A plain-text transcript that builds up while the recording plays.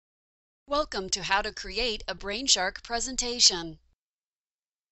Welcome to how to create a Brainshark presentation.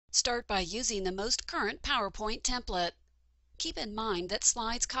 Start by using the most current PowerPoint template. Keep in mind that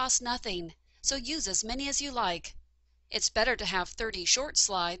slides cost nothing, so use as many as you like. It's better to have 30 short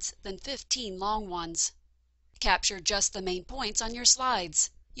slides than 15 long ones. Capture just the main points on your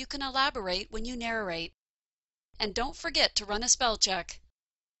slides. You can elaborate when you narrate. And don't forget to run a spell check.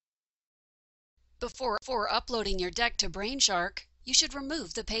 Before uploading your deck to Brainshark, you should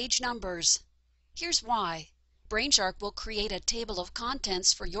remove the page numbers. Here's why. Brainshark will create a table of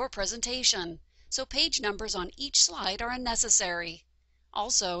contents for your presentation, so page numbers on each slide are unnecessary.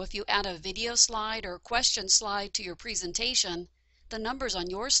 Also, if you add a video slide or question slide to your presentation, the numbers on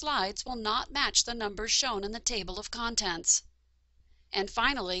your slides will not match the numbers shown in the table of contents. And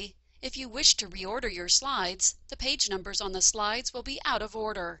finally, if you wish to reorder your slides, the page numbers on the slides will be out of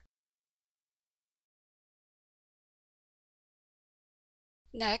order.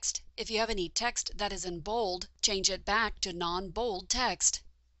 Next, if you have any text that is in bold, change it back to non-bold text.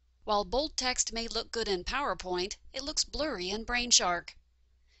 While bold text may look good in PowerPoint, it looks blurry in Brainshark.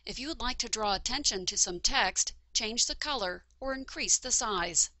 If you would like to draw attention to some text, change the color or increase the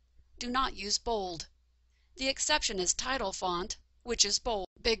size. Do not use bold. The exception is title font, which is bold.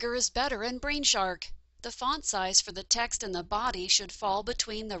 Bigger is better in Brainshark. The font size for the text in the body should fall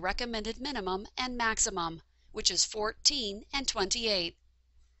between the recommended minimum and maximum, which is 14 and 28.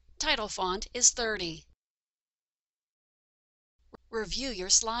 Title font is 30. Review your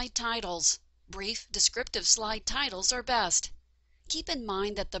slide titles. Brief, descriptive slide titles are best. Keep in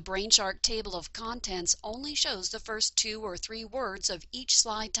mind that the Brainshark table of contents only shows the first 2 or 3 words of each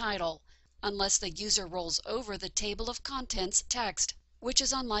slide title, unless the user rolls over the table of contents text, which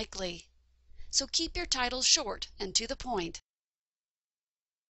is unlikely. So keep your titles short and to the point.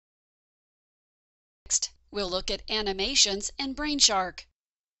 Next, we'll look at animations in Brainshark.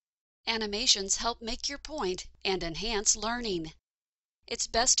 Animations help make your point and enhance learning. It's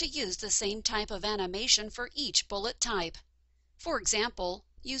best to use the same type of animation for each bullet type. For example,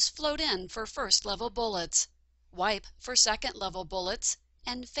 use float in for first-level bullets, wipe for second-level bullets,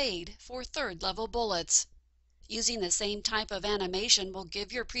 and fade for third-level bullets. Using the same type of animation will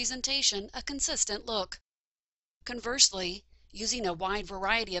give your presentation a consistent look. Conversely, using a wide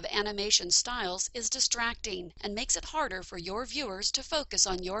variety of animation styles is distracting and makes it harder for your viewers to focus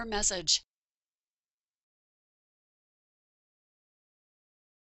on your message.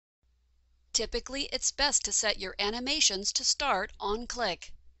 Typically, it's best to set your animations to start on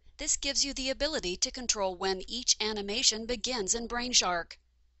click. This gives you the ability to control when each animation begins in Brainshark.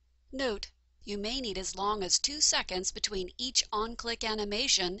 Note, you may need as long as 2 seconds between each on-click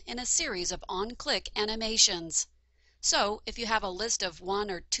animation in a series of on-click animations. So, if you have a list of 1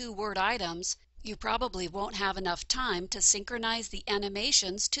 or 2 word items, you probably won't have enough time to synchronize the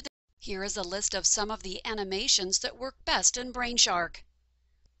animations to the. Here is a list of some of the animations that work best in Brainshark.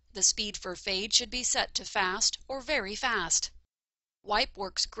 The speed for fade should be set to fast or very fast. Wipe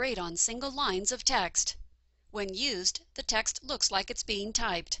works great on single lines of text. When used, the text looks like it's being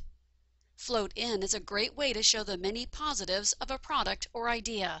typed. Float in is a great way to show the many positives of a product or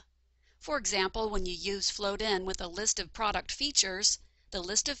idea. For example, when you use float in with a list of product features, the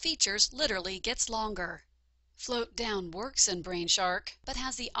list of features literally gets longer. Float down works in Brainshark, but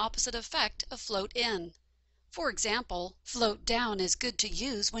has the opposite effect of float in. For example, float down is good to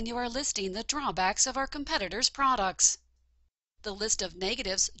use when you are listing the drawbacks of our competitors' products. The list of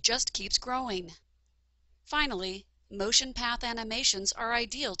negatives just keeps growing. Finally, motion path animations are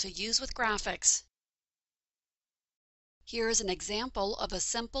ideal to use with graphics. Here is an example of a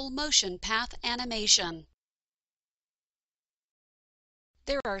simple motion path animation.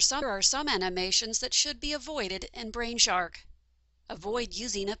 There are some animations that should be avoided in Brainshark. Avoid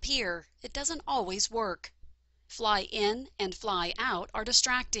using appear. It doesn't always work. Fly in and fly out are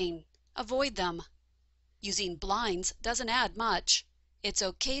distracting. Avoid them. Using blinds doesn't add much. It's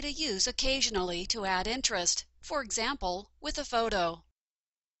okay to use occasionally to add interest, for example, with a photo.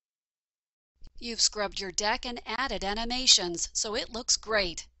 You've scrubbed your deck and added animations, so it looks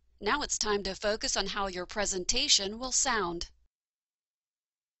great. Now it's time to focus on how your presentation will sound.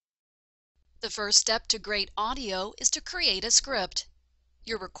 The first step to great audio is to create a script.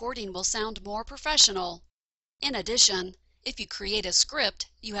 Your recording will sound more professional. In addition, if you create a script,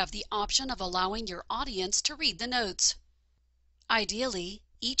 you have the option of allowing your audience to read the notes. Ideally,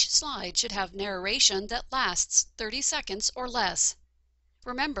 each slide should have narration that lasts 30 seconds or less.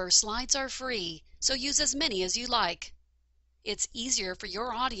 Remember, slides are free, so use as many as you like. It's easier for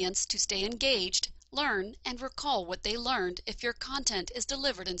your audience to stay engaged, learn, and recall what they learned if your content is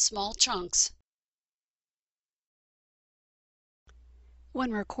delivered in small chunks.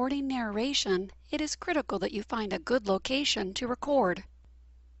 When recording narration, it is critical that you find a good location to record.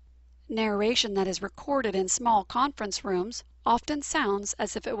 Narration that is recorded in small conference rooms often sounds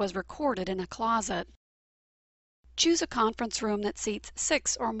as if it was recorded in a closet. Choose a conference room that seats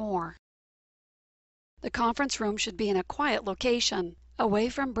 6 or more. The conference room should be in a quiet location, away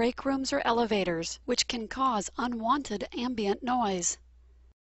from break rooms or elevators, which can cause unwanted ambient noise.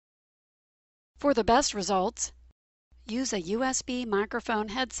 For the best results, use a USB microphone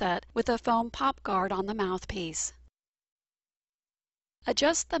headset with a foam pop guard on the mouthpiece.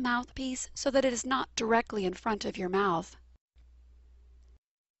 Adjust the mouthpiece so that it is not directly in front of your mouth.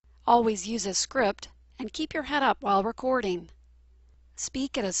 Always use a script and keep your head up while recording.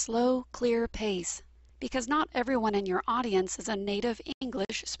 Speak at a slow, clear pace, because not everyone in your audience is a native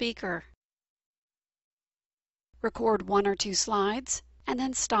English speaker. Record 1 or 2 slides and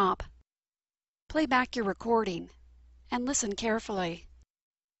then stop. Play back your recording and listen carefully.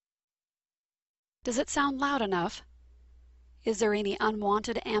 Does it sound loud enough? Is there any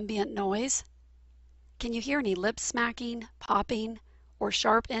unwanted ambient noise? Can you hear any lip smacking, popping, or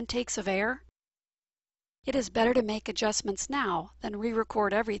sharp intakes of air? It is better to make adjustments now than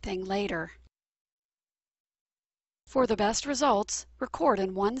re-record everything later. For the best results, record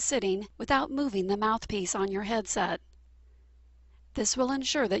in one sitting without moving the mouthpiece on your headset. This will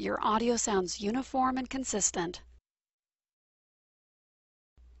ensure that your audio sounds uniform and consistent.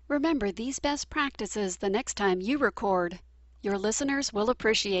 Remember these best practices the next time you record. Your listeners will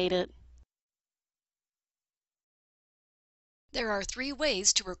appreciate it. There are 3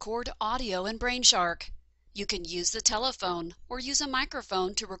 ways to record audio in Brainshark. You can use the telephone or use a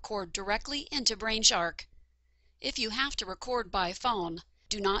microphone to record directly into Brainshark. If you have to record by phone,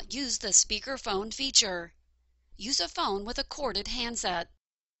 do not use the speakerphone feature. Use a phone with a corded handset.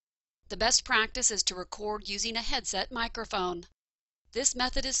 The best practice is to record using a headset microphone. This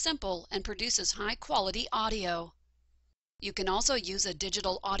method is simple and produces high-quality audio. You can also use a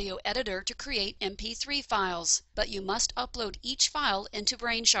digital audio editor to create MP3 files, but you must upload each file into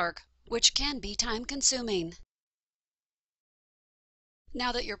Brainshark, which can be time-consuming.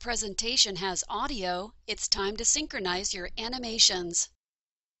 Now that your presentation has audio, it's time to synchronize your animations.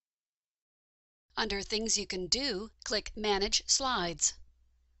 Under Things You Can Do, click Manage Slides.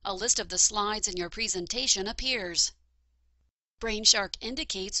 A list of the slides in your presentation appears. Brainshark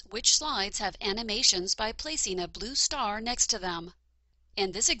indicates which slides have animations by placing a blue star next to them.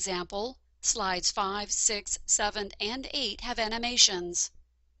 In this example, slides 5, 6, 7, and 8 have animations.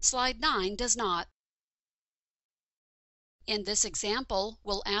 Slide 9 does not. In this example,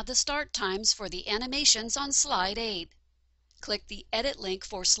 we'll add the start times for the animations on slide 8. Click the Edit link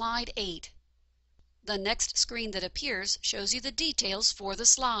for slide 8. The next screen that appears shows you the details for the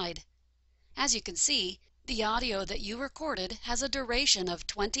slide. As you can see, the audio that you recorded has a duration of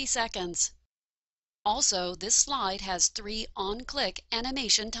 20 seconds. Also, this slide has 3 on-click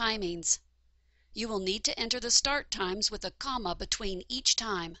animation timings. You will need to enter the start times with a comma between each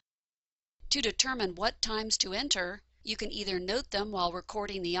time. To determine what times to enter, you can either note them while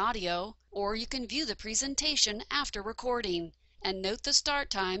recording the audio, or you can view the presentation after recording and note the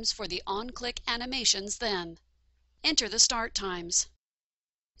start times for the on-click animations then. Enter the start times.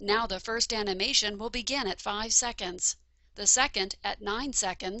 Now the first animation will begin at 5 seconds, the second at 9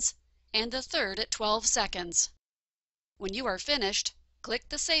 seconds, and the third at 12 seconds. When you are finished, click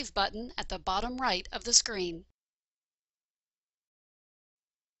the Save button at the bottom right of the screen.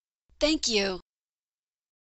 Thank you!